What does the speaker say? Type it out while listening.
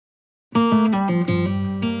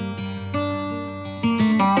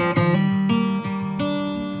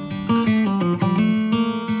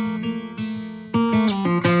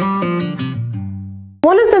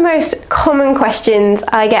One of the most common questions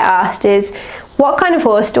I get asked is, what kind of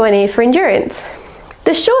horse do I need for endurance?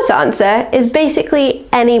 The short answer is basically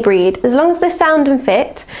any breed, as long as they're sound and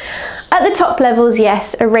fit. At the top levels,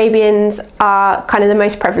 yes, Arabians are kind of the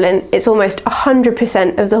most prevalent. It's almost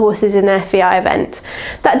 100% of the horses in an FEI event.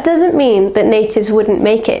 That doesn't mean that natives wouldn't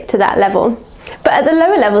make it to that level. But at the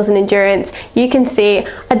lower levels in endurance, you can see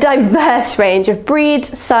a diverse range of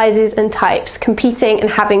breeds, sizes and types competing and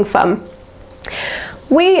having fun.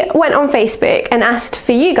 We went on Facebook and asked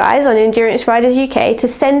for you guys on Endurance Riders UK to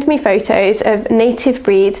send me photos of native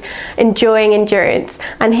breeds enjoying endurance.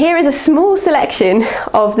 And here is a small selection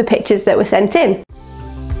of the pictures that were sent in.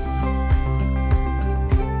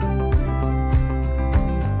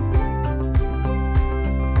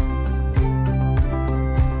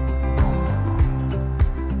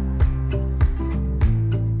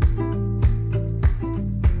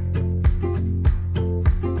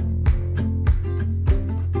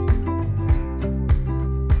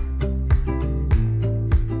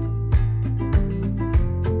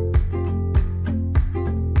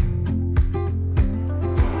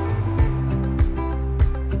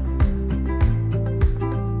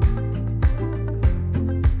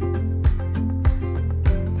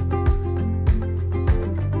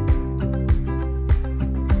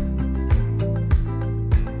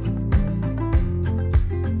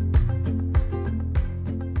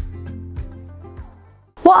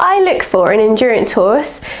 What I look for in an endurance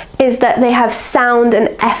horse is that they have sound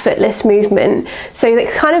and effortless movement, so that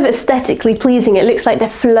kind of aesthetically pleasing. It looks like they're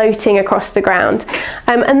floating across the ground,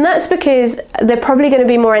 and that's because they're probably going to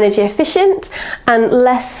be more energy efficient and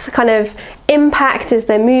less kind of impact as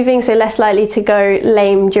they're moving, so less likely to go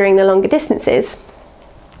lame during the longer distances.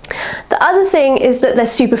 The other thing is that they're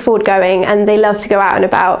super forward going and they love to go out and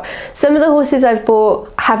about. Some of the horses I've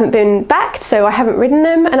bought haven't been backed, so I haven't ridden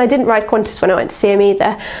them, and I didn't ride Qantas when I went to see them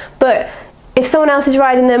either. But if someone else is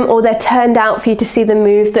riding them, or they're turned out for you to see them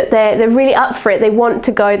move, that they're really up for it, they want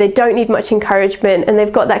to go, they don't need much encouragement, and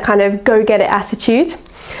they've got that kind of go get it attitude.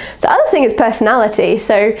 The other thing is personality.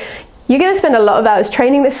 So you're going to spend a lot of hours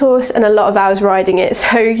training this horse and a lot of hours riding it,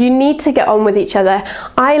 so you need to get on with each other.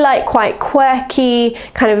 I like quite quirky,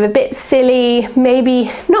 kind of a bit silly,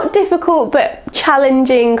 maybe not difficult but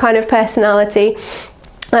challenging kind of personality.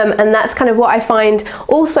 And that's kind of what I find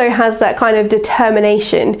also has that kind of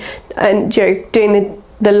determination. And doing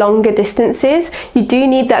the longer distances, you do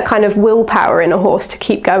need that kind of willpower in a horse to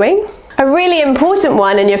keep going. A really important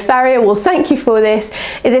one, and your farrier will thank you for this,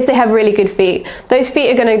 is if they have really good feet. Those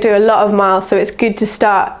feet are going to do a lot of miles, so it's good to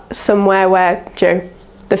start somewhere where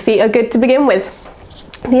the feet are good to begin with.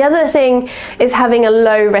 The other thing is having a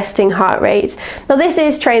low resting heart rate. Now this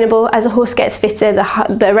is trainable. As a horse gets fitter,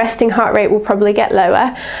 the resting heart rate will probably get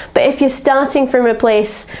lower. But if you're starting from a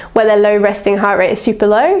place where their low resting heart rate is super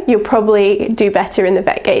low, you'll probably do better in the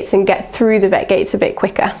vet gates and get through the vet gates a bit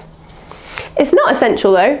quicker. It's not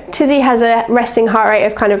essential though. Tizzy has a resting heart rate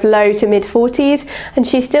of kind of low to mid 40s, and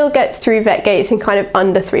she still gets through vet gates in kind of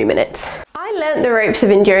under 3 minutes. I learnt the ropes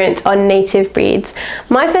of endurance on native breeds.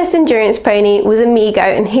 My first endurance pony was Amigo,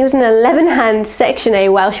 and he was an 11-hand Section A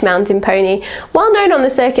Welsh mountain pony, well known on the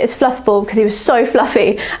circuit as Fluffball because he was so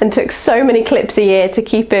fluffy and took so many clips a year to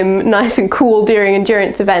keep him nice and cool during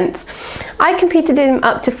endurance events. I competed in him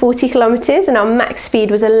up to 40 kilometers and our max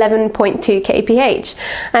speed was 11.2 kph,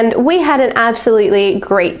 and we had an absolutely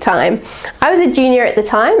great time. I was a junior at the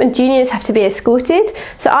time, and juniors have to be escorted,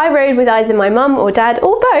 so I rode with either my mum or dad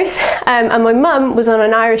or both, and my mum was on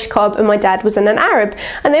an Irish cob and my dad was on an Arab,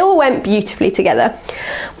 and they all went beautifully together.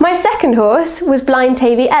 My second horse was Blind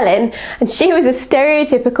Tavy Ellen, and she was a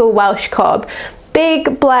stereotypical Welsh cob.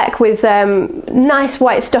 Big black with nice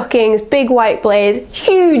white stockings, big white blade,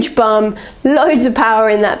 huge bum, loads of power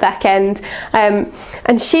in that back end,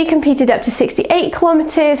 and she competed up to 68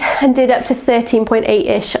 kilometers and did up to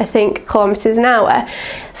 13.8-ish, I think, kilometers an hour.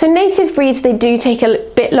 So native breeds, they do take a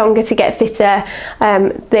bit longer to get fitter.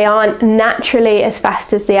 They aren't naturally as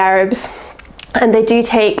fast as the Arabs, and they do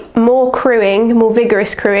take more crewing, more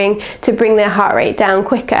vigorous crewing, to bring their heart rate down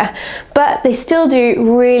quicker. But they still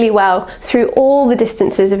do really well through all the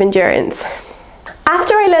distances of endurance.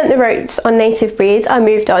 After I learnt the ropes on native breeds, I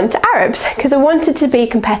moved on to Arabs because I wanted to be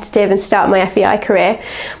competitive and start my FEI career.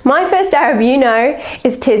 My first Arab, you know,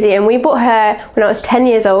 is Tizzy, and we bought her when I was 10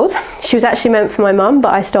 years old. She was actually meant for my mum,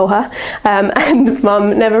 but I stole her, and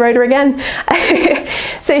mum never rode her again.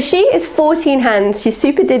 So she is 14 hands. She's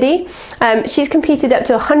super diddy. She's competed up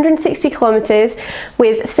to 160 kilometers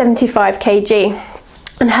with 75 kg.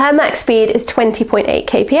 And her max speed is 20.8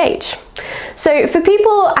 kph. So for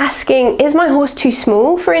people asking, is my horse too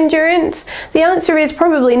small for endurance? The answer is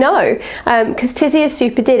probably no, because Tizzy is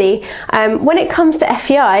super diddy. When it comes to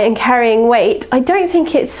FEI and carrying weight, I don't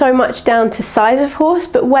think it's so much down to size of horse,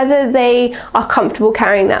 but whether they are comfortable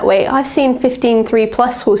carrying that weight. I've seen 15.3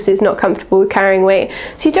 plus horses not comfortable with carrying weight,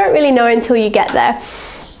 so you don't really know until you get there.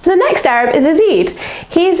 The next Arab is Azid.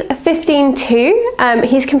 He's 15.2.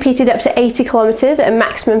 He's competed up to 80 kilometers at a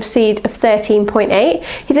maximum speed of 13.8.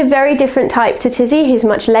 He's a very different type to Tizzy. He's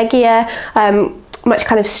much leggier, much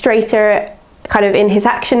kind of straighter kind of in his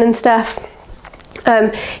action and stuff.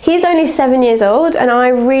 He's only 7 years old, and I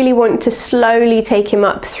really want to slowly take him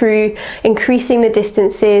up through increasing the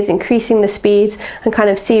distances, increasing the speeds, and kind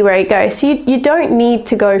of see where he goes. So you don't need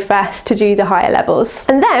to go fast to do the higher levels.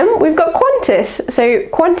 And then we've got Qantas. So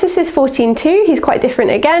Qantas is 14.2. He's quite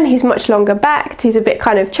different again. He's much longer backed. He's a bit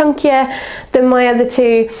kind of chunkier than my other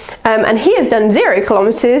two. And he has done 0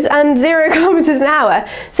 kilometers and 0 kilometers an hour.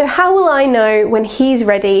 So how will I know when he's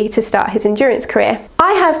ready to start his endurance career?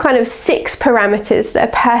 I have kind of 6 parameters that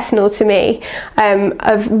are personal to me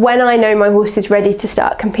of when I know my horse is ready to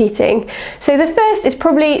start competing. So the first is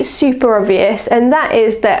probably super obvious, and that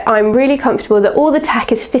is that I'm really comfortable that all the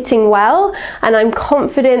tack is fitting well, and I'm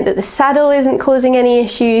confident that the saddle isn't causing any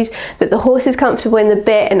issues, that the horse is comfortable in the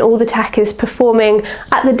bit, and all the tack is performing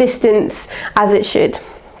at the distance as it should.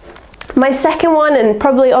 My second one, and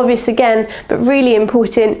probably obvious again, but really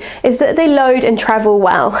important, is that they load and travel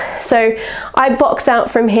well. So I box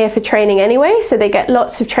out from here for training anyway, so they get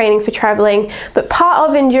lots of training for traveling, but part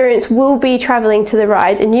of endurance will be traveling to the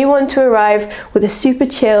ride, and you want to arrive with a super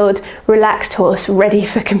chilled, relaxed horse ready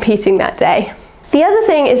for competing that day. The other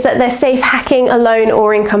thing is that they're safe hacking alone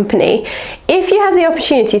or in company. If you have the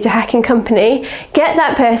opportunity to hack in company, get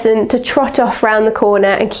that person to trot off round the corner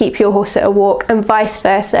and keep your horse at a walk, and vice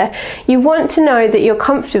versa. You want to know that you're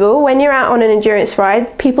comfortable when you're out on an endurance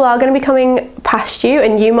ride. People are going to be coming past you,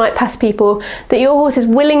 and you might pass people, that your horse is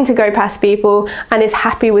willing to go past people and is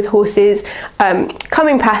happy with horses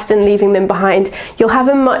coming past and leaving them behind. You'll have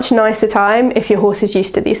a much nicer time if your horse is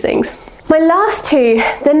used to these things. My last two,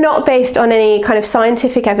 they're not based on any kind of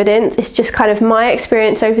scientific evidence, it's just kind of my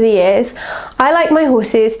experience over the years. I like my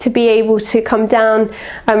horses to be able to come down,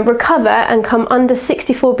 recover and come under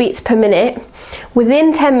 64 beats per minute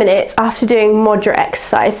within 10 minutes after doing moderate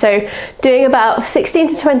exercise. So doing about 16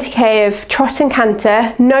 to 20k of trot and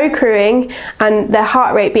canter, no crewing, and their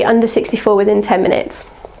heart rate be under 64 within 10 minutes.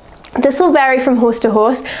 This will vary from horse to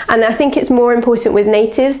horse, and I think it's more important with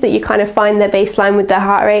natives that you kind of find their baseline with their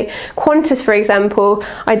heart rate. Qantas, for example,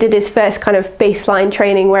 I did his first kind of baseline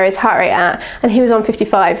training where his heart rate at, and he was on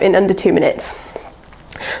 55 in under 2 minutes.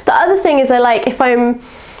 The other thing is I like, if I'm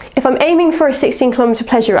aiming for a 16-kilometer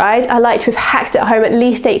pleasure ride, I like to have hacked at home at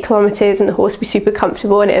least 8 kilometers and the horse be super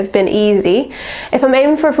comfortable and it have been easy. If I'm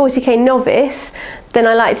aiming for a 40k novice, then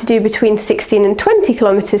I like to do between 16 and 20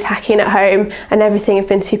 kilometers hacking at home, and everything have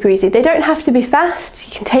been super easy. They don't have to be fast,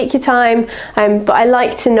 you can take your time, but I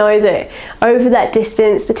like to know that over that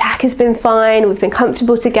distance the tack has been fine, we've been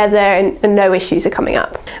comfortable together, and no issues are coming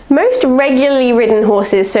up. Most regularly ridden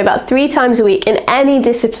horses, so about 3 times a week in any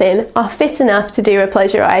discipline, are fit enough to do a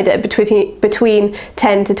pleasure ride at between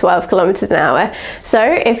 10 to 12 kilometers an hour. So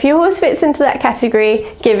if your horse fits into that category,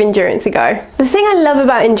 give endurance a go. The thing I love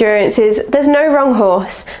about endurance is there's no wrong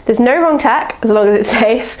horse, there's no wrong tack as long as it's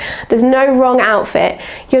safe, there's no wrong outfit.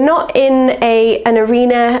 You're not in an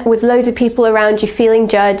arena with loads of people around you feeling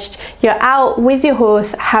judged. You're out with your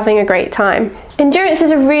horse having a great time. Endurance is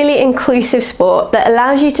a really inclusive sport that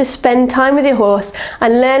allows you to spend time with your horse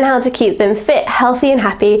and learn how to keep them fit, healthy and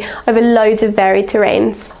happy over loads of varied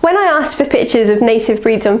terrains. When I asked for pictures of native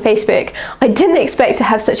breeds on Facebook, I didn't expect to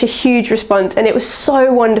have such a huge response, and it was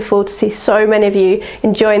so wonderful to see so many of you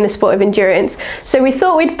enjoying the sport of endurance. So we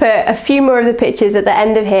thought we'd put a few more of the pictures at the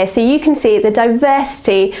end of here so you can see the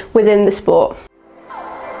diversity within the sport.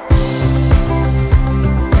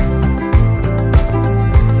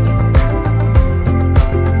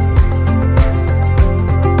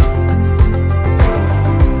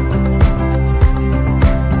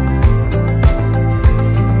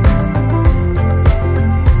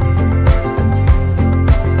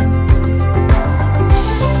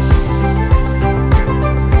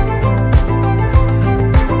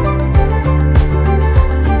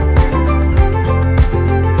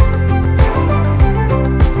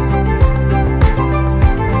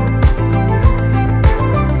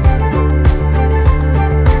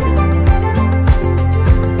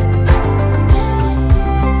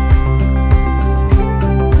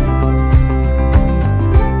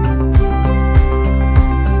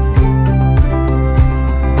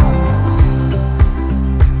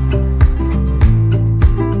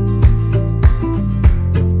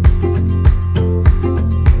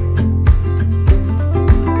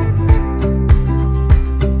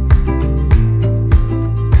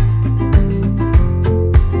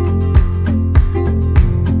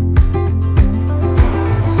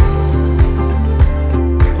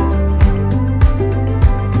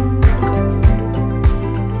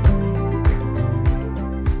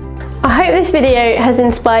 this video has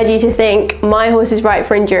inspired you to think my horse is right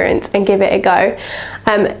for endurance and give it a go.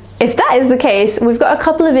 If that is the case, we've got a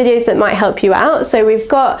couple of videos that might help you out. So we've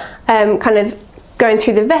got kind of going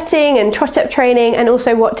through the vetting and trot up training, and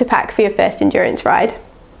also what to pack for your first endurance ride.